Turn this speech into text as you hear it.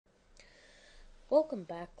Welcome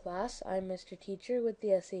back, class. I'm Mr. Teacher with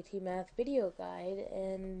the SAT Math video guide,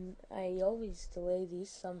 and I always delay these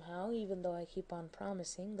somehow, even though I keep on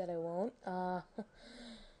promising that I won't.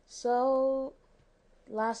 So,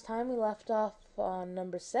 last time we left off on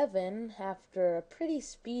number 7 after a pretty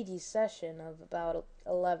speedy session of about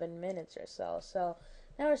 11 minutes or so. So,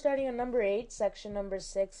 now we're starting on number 8, section number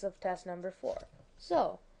 6 of test number 4.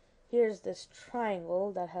 So, here's this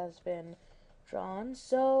triangle that has been drawn.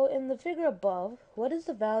 So in the figure above, what is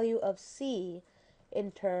the value of C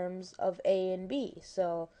in terms of A and B?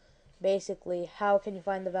 So basically, how can you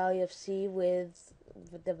find the value of C with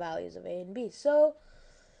the values of A and B? So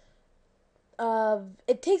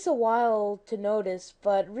it takes a while to notice,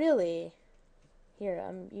 but really, here,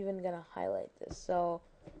 I'm even going to highlight this. So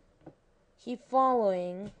keep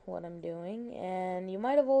following what I'm doing, and you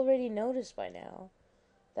might have already noticed by now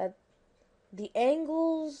that the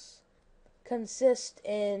angles consist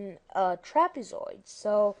in a trapezoid,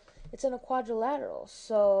 so it's in a quadrilateral.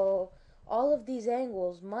 So all of these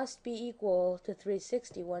angles must be equal to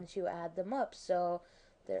 360 once you add them up. So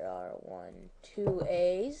there are 2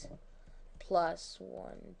 A's plus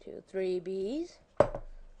 3 B's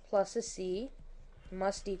plus a C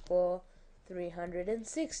must equal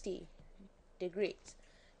 360 degrees.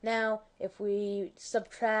 Now, if we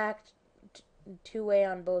subtract 2a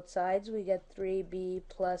on both sides, we get 3b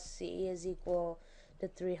plus c is equal to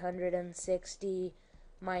 360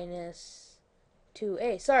 minus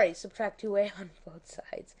 2a. Sorry, subtract 2a on both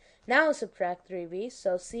sides. Now subtract 3b,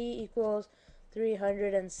 so c equals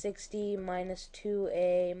 360 minus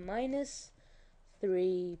 2a minus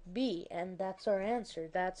 3b, and that's our answer.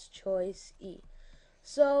 That's choice E.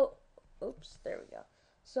 So, oops, there we go.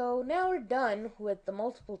 So now we're done with the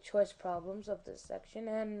multiple choice problems of this section,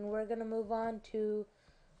 and we're going to move on to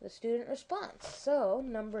the student response. So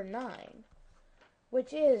number 9,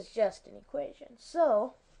 which is just an equation.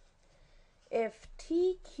 So if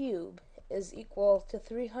t cubed is equal to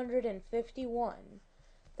 351,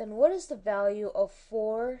 then what is the value of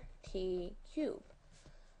 4t cubed?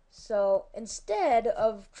 So instead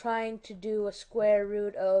of trying to do a square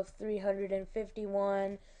root of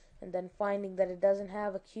 351 and then finding that it doesn't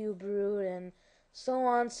have a cube root and so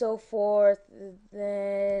on and so forth,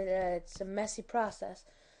 then it's a messy process.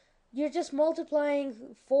 You're just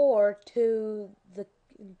multiplying 4 to the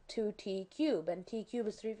 2t cubed, and t cubed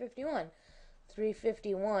is 351.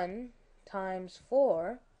 351 times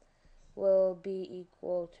 4 will be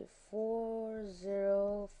equal to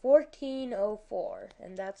 1404,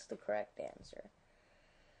 and that's the correct answer.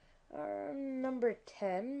 Number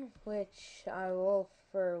 10, which I will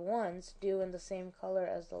for once do in the same color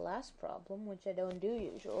as the last problem, which I don't do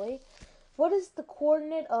usually. What is the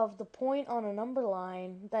coordinate of the point on a number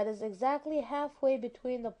line that is exactly halfway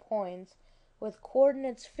between the points with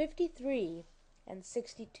coordinates 53 and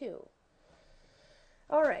 62?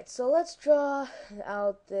 Alright, so let's draw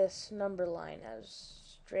out this number line as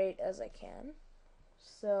straight as I can.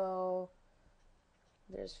 So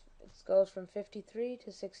it goes from 53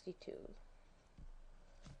 to 62.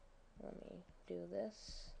 Let me do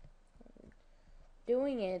this. I'm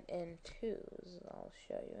doing it in twos, I'll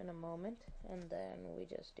show you in a moment, and then we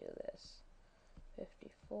just do this.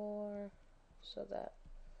 54, so that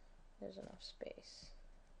there's enough space.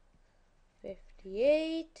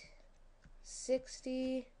 58,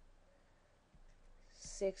 60,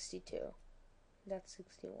 62. That's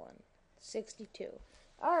 61. 62.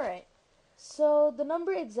 Alright, so the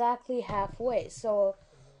number exactly halfway. So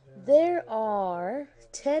there are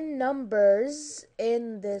 10 numbers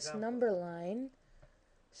in this number line.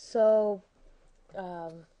 So,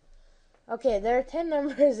 okay, there are 10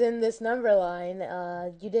 numbers in this number line.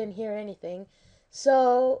 You didn't hear anything.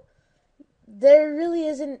 So there really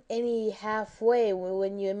isn't any halfway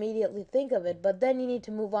when you immediately think of it, but then you need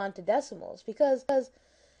to move on to decimals, because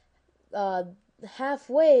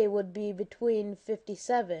halfway would be between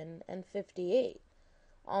 57 and 58.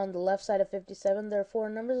 On the left side of 57 there are 4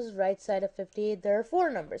 numbers, right side of 58 there are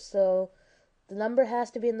 4 numbers, so the number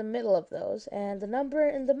has to be in the middle of those, and the number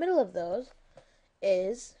in the middle of those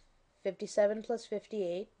is 57 plus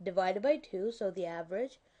 58 divided by 2, so the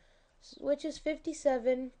average, which is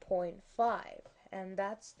 57.5, and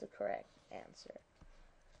that's the correct answer.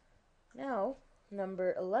 Now,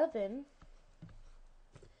 number 11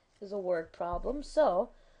 is a word problem.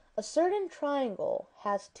 So, a certain triangle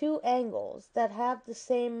has 2 angles that have the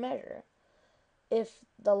same measure. If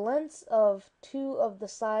the lengths of 2 of the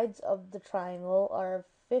sides of the triangle are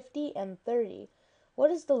 50 and 30,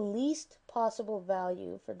 what is the least possible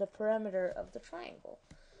value for the perimeter of the triangle?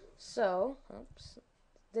 So,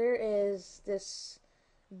 there is this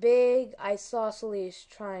big isosceles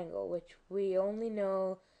triangle, which we only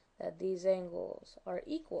know that these angles are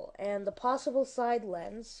equal. And the possible side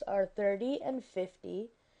lengths are 30 and 50,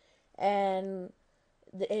 and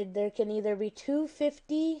there can either be two sides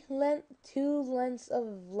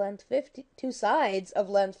of length 50,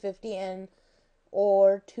 and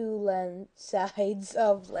or sides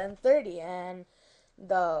of length 30, and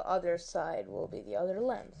the other side will be the other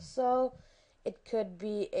length. So it could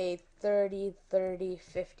be a 30, 30,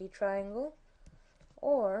 50 triangle,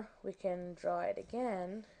 or we can draw it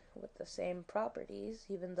again with the same properties,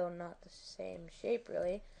 even though not the same shape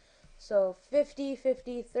really. So 50,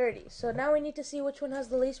 50, 30. So now we need to see which one has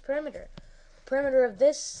the least perimeter. The perimeter of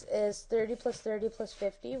this is 30 plus 30 plus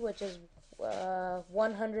 50, which is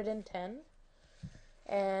 110.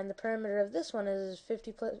 And the perimeter of this one is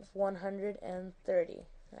 50 plus 130.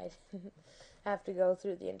 I didn't have to go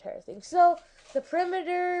through the entire thing. So the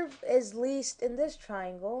perimeter is least in this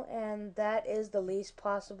triangle, and that is the least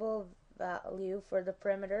possible value for the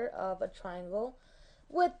perimeter of a triangle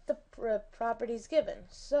with the properties given.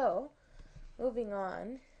 So moving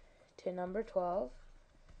on to number 12,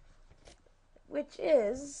 which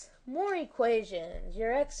is more equations.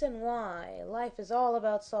 Your x and y. Life is all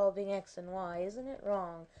about solving x and y, isn't it?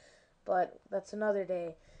 Wrong, but that's another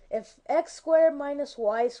day. If x squared minus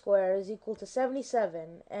y squared is equal to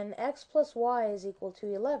 77 and x plus y is equal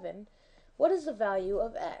to 11, what is the value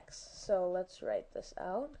of x? So let's write this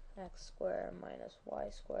out. X squared minus y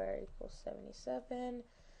squared equals 77.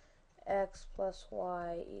 X plus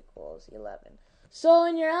y equals 11. So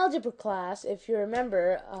in your algebra class, if you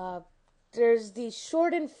remember, there's these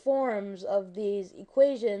shortened forms of these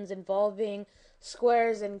equations involving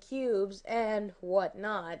squares and cubes and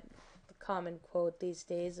whatnot. The common quote these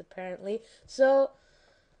days, apparently. So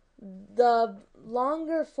the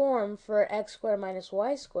longer form for x squared minus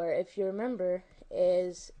y squared, if you remember,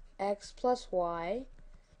 is x plus y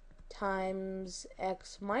times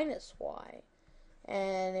x minus y.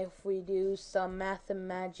 And if we do some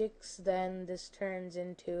mathematics, then this turns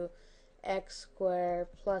into x squared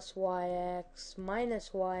plus yx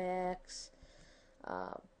minus yx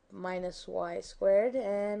minus y squared,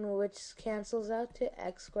 and which cancels out to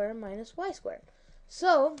x squared minus y squared.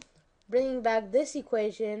 So, bringing back this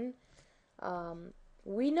equation,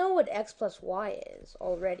 we know what x plus y is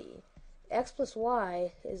already. X plus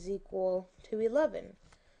y is equal to 11.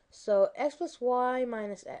 So x plus y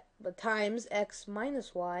minus times x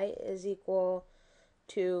minus y is equal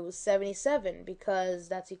to 77, because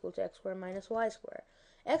that's equal to x squared minus y squared.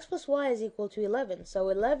 X plus y is equal to 11, so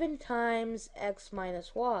 11 times x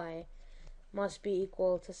minus y must be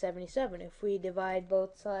equal to 77. If we divide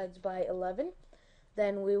both sides by 11,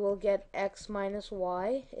 then we will get x minus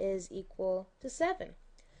y is equal to 7.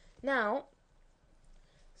 Now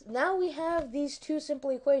we have these two simple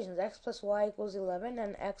equations, x plus y equals 11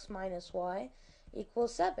 and x minus y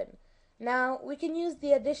equals 7. Now, we can use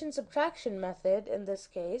the addition-subtraction method in this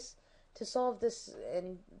case to solve this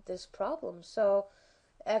problem. So,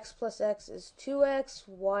 x plus x is 2x,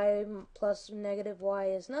 y plus negative y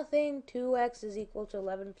is nothing. 2x is equal to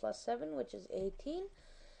 11 plus 7, which is 18.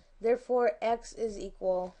 Therefore, x is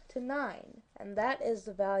equal to 9, and that is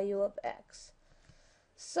the value of x.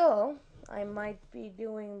 So, I might be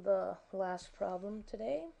doing the last problem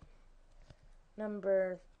today.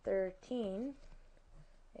 Number 13.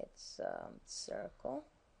 It's a circle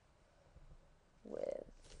with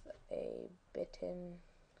a bitten,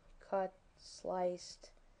 cut,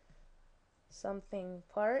 sliced something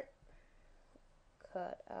part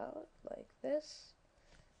cut out like this.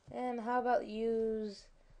 And how about use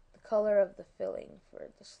the color of the filling for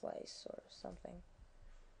the slice or something?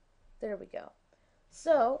 There we go.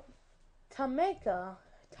 So, Tameka,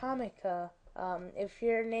 if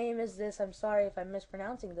your name is this, I'm sorry if I'm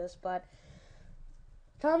mispronouncing this, but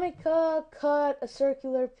Tameka cut a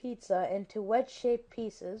circular pizza into wedge-shaped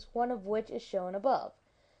pieces, one of which is shown above.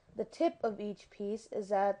 The tip of each piece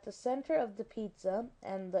is at the center of the pizza,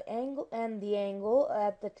 and the angle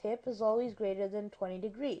at the tip is always greater than 20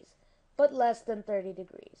 degrees, but less than 30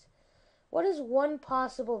 degrees. What is one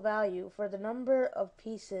possible value for the number of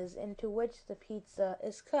pieces into which the pizza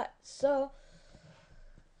is cut? So,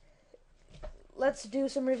 let's do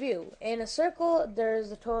some review. In a circle,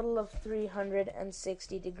 there's a total of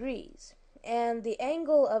 360 degrees. And the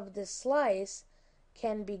angle of this slice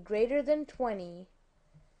can be greater than 20,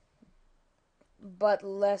 but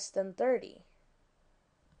less than 30.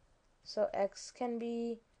 So x can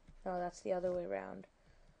be, no, that's the other way around.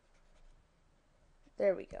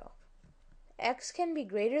 There we go. X can be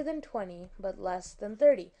greater than 20, but less than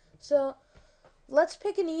 30. So, let's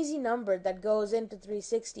pick an easy number that goes into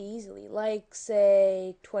 360 easily, like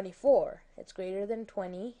say 24. It's greater than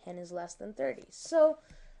 20 and is less than 30. So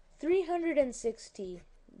 360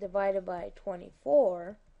 divided by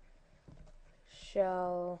 24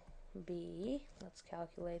 shall be, let's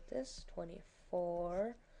calculate this,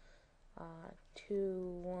 24,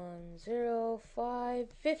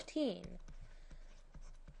 15.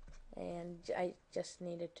 And I just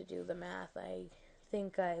needed to do the math. I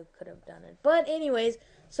think I could have done it. But anyways,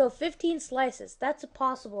 so 15 slices. That's a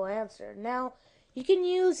possible answer. Now, you can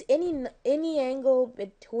use any angle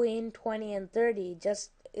between 20 and 30,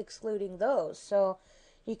 just excluding those. So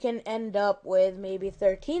you can end up with maybe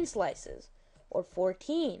 13 slices, or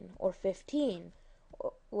 14, or 15,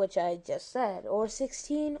 which I just said, or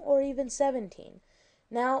 16, or even 17.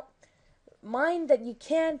 Now, mind that you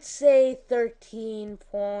can't say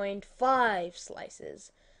 13.5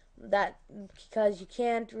 slices, that because you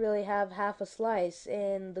can't really have half a slice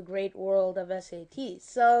in the great world of SAT.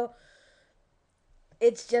 So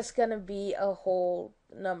it's just gonna be a whole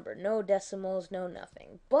number, no decimals, no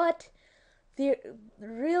nothing. But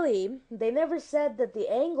really, they never said that the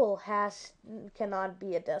angle cannot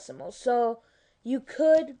be a decimal. So you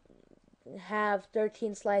could have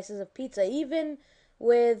 13 slices of pizza, even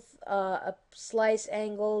with a slice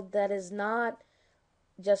angle that is not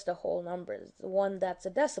just a whole number, one that's a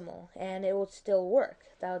decimal, and it would still work.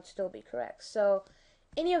 That would still be correct. So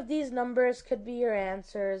any of these numbers could be your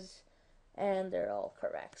answers, and they're all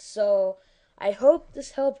correct. So I hope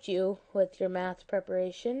this helped you with your math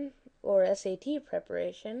preparation or SAT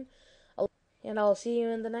preparation, and I'll see you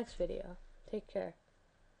in the next video. Take care.